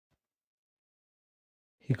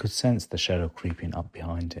He could sense the shadow creeping up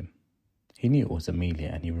behind him. He knew it was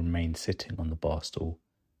Amelia, and he remained sitting on the bar stool,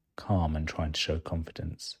 calm and trying to show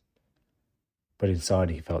confidence. But inside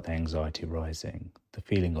he felt the anxiety rising, the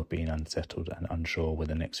feeling of being unsettled and unsure where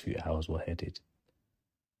the next few hours were headed.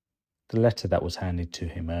 The letter that was handed to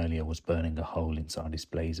him earlier was burning a hole inside his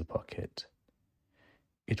blazer pocket.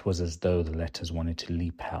 It was as though the letters wanted to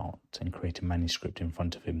leap out and create a manuscript in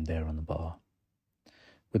front of him there on the bar,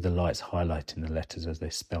 with the lights highlighting the letters as they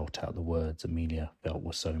spelt out the words Amelia felt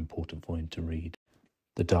were so important for him to read,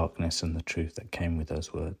 the darkness and the truth that came with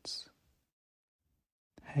those words.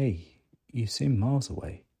 "Hey, you seem miles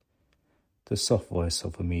away." The soft voice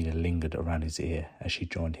of Amelia lingered around his ear as she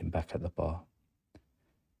joined him back at the bar.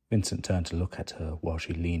 Vincent turned to look at her while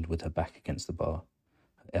she leaned with her back against the bar,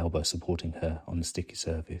 her elbow supporting her on the sticky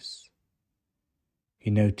surface. He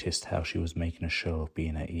noticed how she was making a show of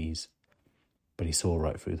being at ease, but he saw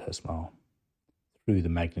right through her smile, through the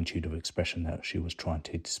magnitude of expression that she was trying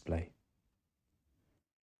to display.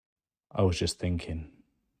 "I was just thinking,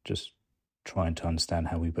 just trying to understand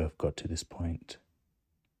how we both got to this point."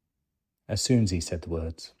 As soon as he said the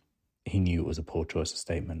words, he knew it was a poor choice of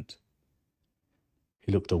statement.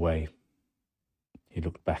 He looked away. He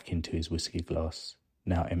looked back into his whiskey glass,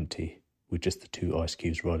 now empty, with just the 2 ice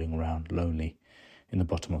cubes rolling around lonely in the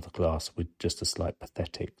bottom of the glass, with just a slight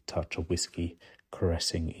pathetic touch of whiskey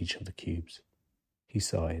caressing each of the cubes. He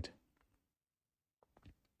sighed.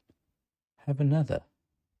 "Have another?"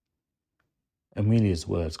 Amelia's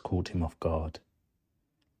words caught him off guard.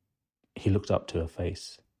 He looked up to her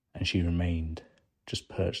face, and she remained just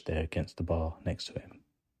perched there against the bar next to him.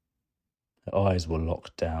 Her eyes were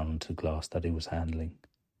locked down onto the glass that he was handling.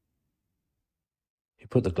 He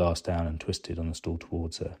put the glass down and twisted on the stool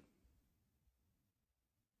towards her.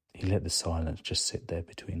 He let the silence just sit there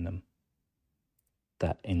between them.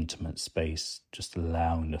 That intimate space, just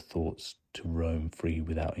allowing the thoughts to roam free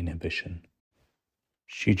without inhibition.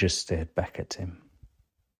 She just stared back at him,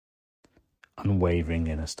 unwavering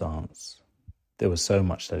in her stance. There was so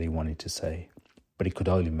much that he wanted to say, but he could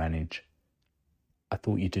only manage, "I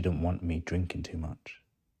thought you didn't want me drinking too much."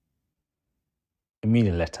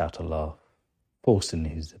 Amelia let out a laugh, forcing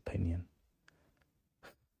his opinion.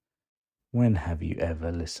 "When have you ever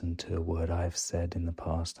listened to a word I have said in the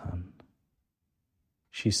past, hon?"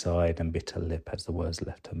 She sighed and bit her lip as the words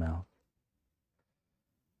left her mouth.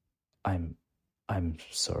 I'm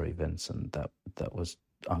sorry, Vincent. That was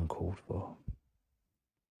uncalled for."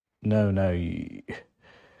 No,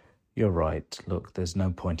 you're right. Look, there's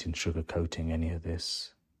no point in sugarcoating any of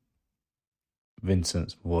this."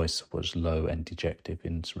 Vincent's voice was low and dejected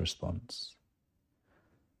in response.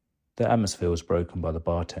 The atmosphere was broken by the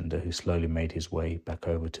bartender, who slowly made his way back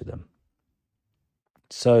over to them.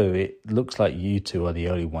 "So, it looks like you two are the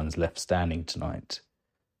only ones left standing tonight."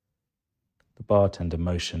 The bartender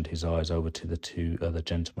motioned his eyes over to the 2 other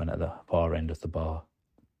gentlemen at the far end of the bar.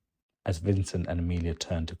 As Vincent and Amelia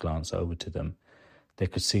turned to glance over to them, they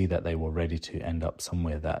could see that they were ready to end up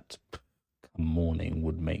somewhere that, come morning,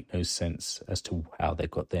 would make no sense as to how they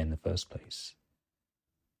got there in the first place.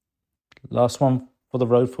 "Last one for the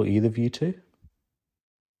road for either of you two?"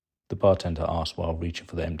 the bartender asked while reaching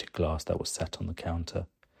for the empty glass that was sat on the counter.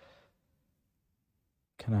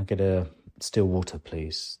 "Can I get a still water,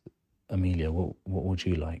 please? Amelia, what would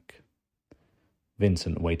you like?"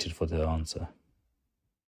 Vincent waited for the answer.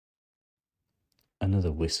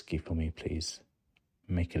 "Another whiskey for me, please.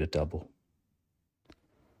 Make it a double."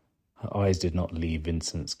 Her eyes did not leave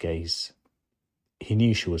Vincent's gaze. He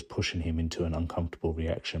knew she was pushing him into an uncomfortable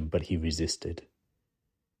reaction, but he resisted.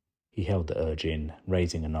 He held the urge in,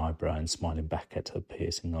 raising an eyebrow and smiling back at her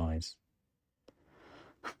piercing eyes.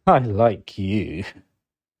 "I like you,"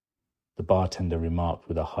 the bartender remarked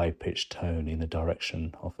with a high-pitched tone in the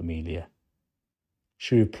direction of Amelia.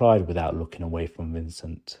 She replied without looking away from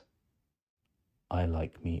Vincent. "I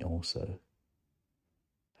like me also."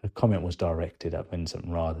 Her comment was directed at Vincent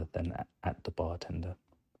rather than at the bartender.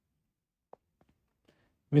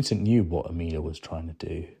 Vincent knew what Amelia was trying to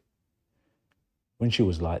do. When she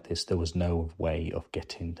was like this, there was no way of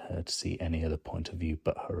getting her to see any other point of view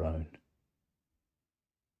but her own.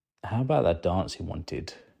 "How about that dance he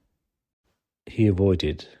wanted?" He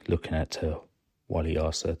avoided looking at her while he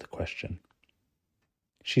asked her the question.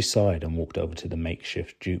 She sighed and walked over to the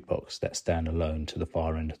makeshift jukebox that stand alone to the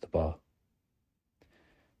far end of the bar.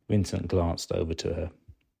 Vincent glanced over to her.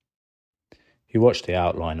 He watched the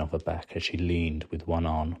outline of her back as she leaned with one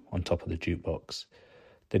arm on top of the jukebox.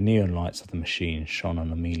 The neon lights of the machine shone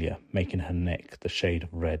on Amelia, making her neck the shade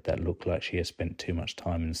of red that looked like she had spent too much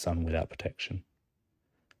time in the sun without protection.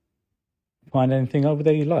 "Find anything over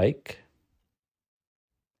there you like?"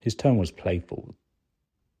 His tone was playful,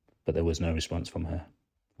 but there was no response from her,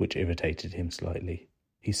 which irritated him slightly.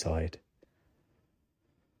 He sighed.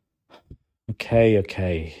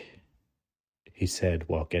 Okay, he said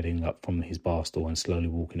while getting up from his bar stool and slowly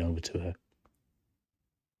walking over to her.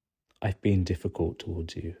 I've been difficult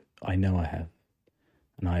towards you. I know I have,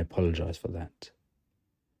 and I apologize for that.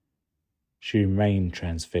 She remained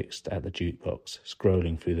transfixed at the jukebox,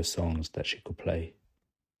 scrolling through the songs that she could play.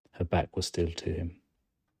 Her back was still to him.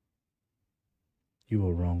 You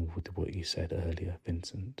were wrong with what you said earlier,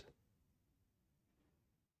 Vincent.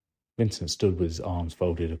 Vincent stood with his arms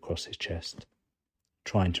folded across his chest,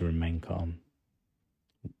 trying to remain calm.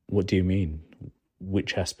 What do you mean?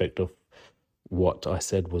 Which aspect of what I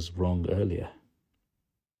said was wrong earlier?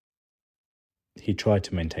 He tried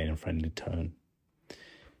to maintain a friendly tone.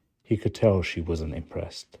 He could tell she wasn't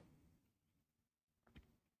impressed.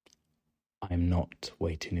 I am not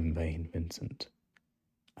waiting in vain, Vincent.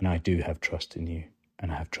 And I do have trust in you,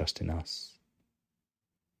 and I have trust in us.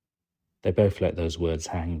 They both let those words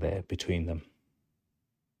hang there between them.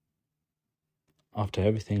 After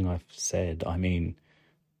everything I've said, I mean,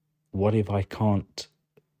 what if I can't?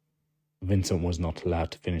 Vincent was not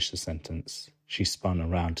allowed to finish the sentence. She spun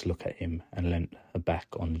around to look at him and leant her back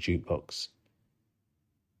on the jukebox.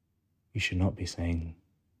 You should not be saying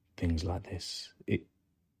things like this. It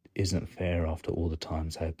isn't fair after all the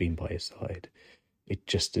times I have been by your side. It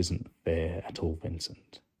just isn't fair at all,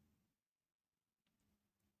 Vincent.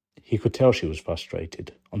 He could tell she was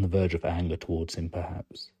frustrated, on the verge of anger towards him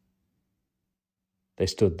perhaps. They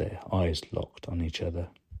stood there, eyes locked on each other.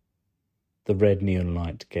 The red neon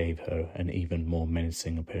light gave her an even more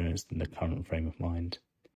menacing appearance than the current frame of mind.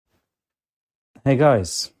 Hey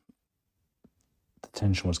guys. The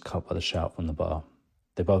tension was cut by the shout from the bar.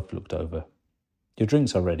 They both looked over. Your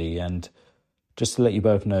drinks are ready, and just to let you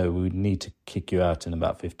both know, we need to kick you out in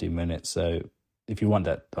about 15 minutes, so if you want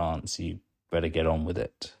that dance, you better get on with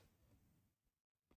it.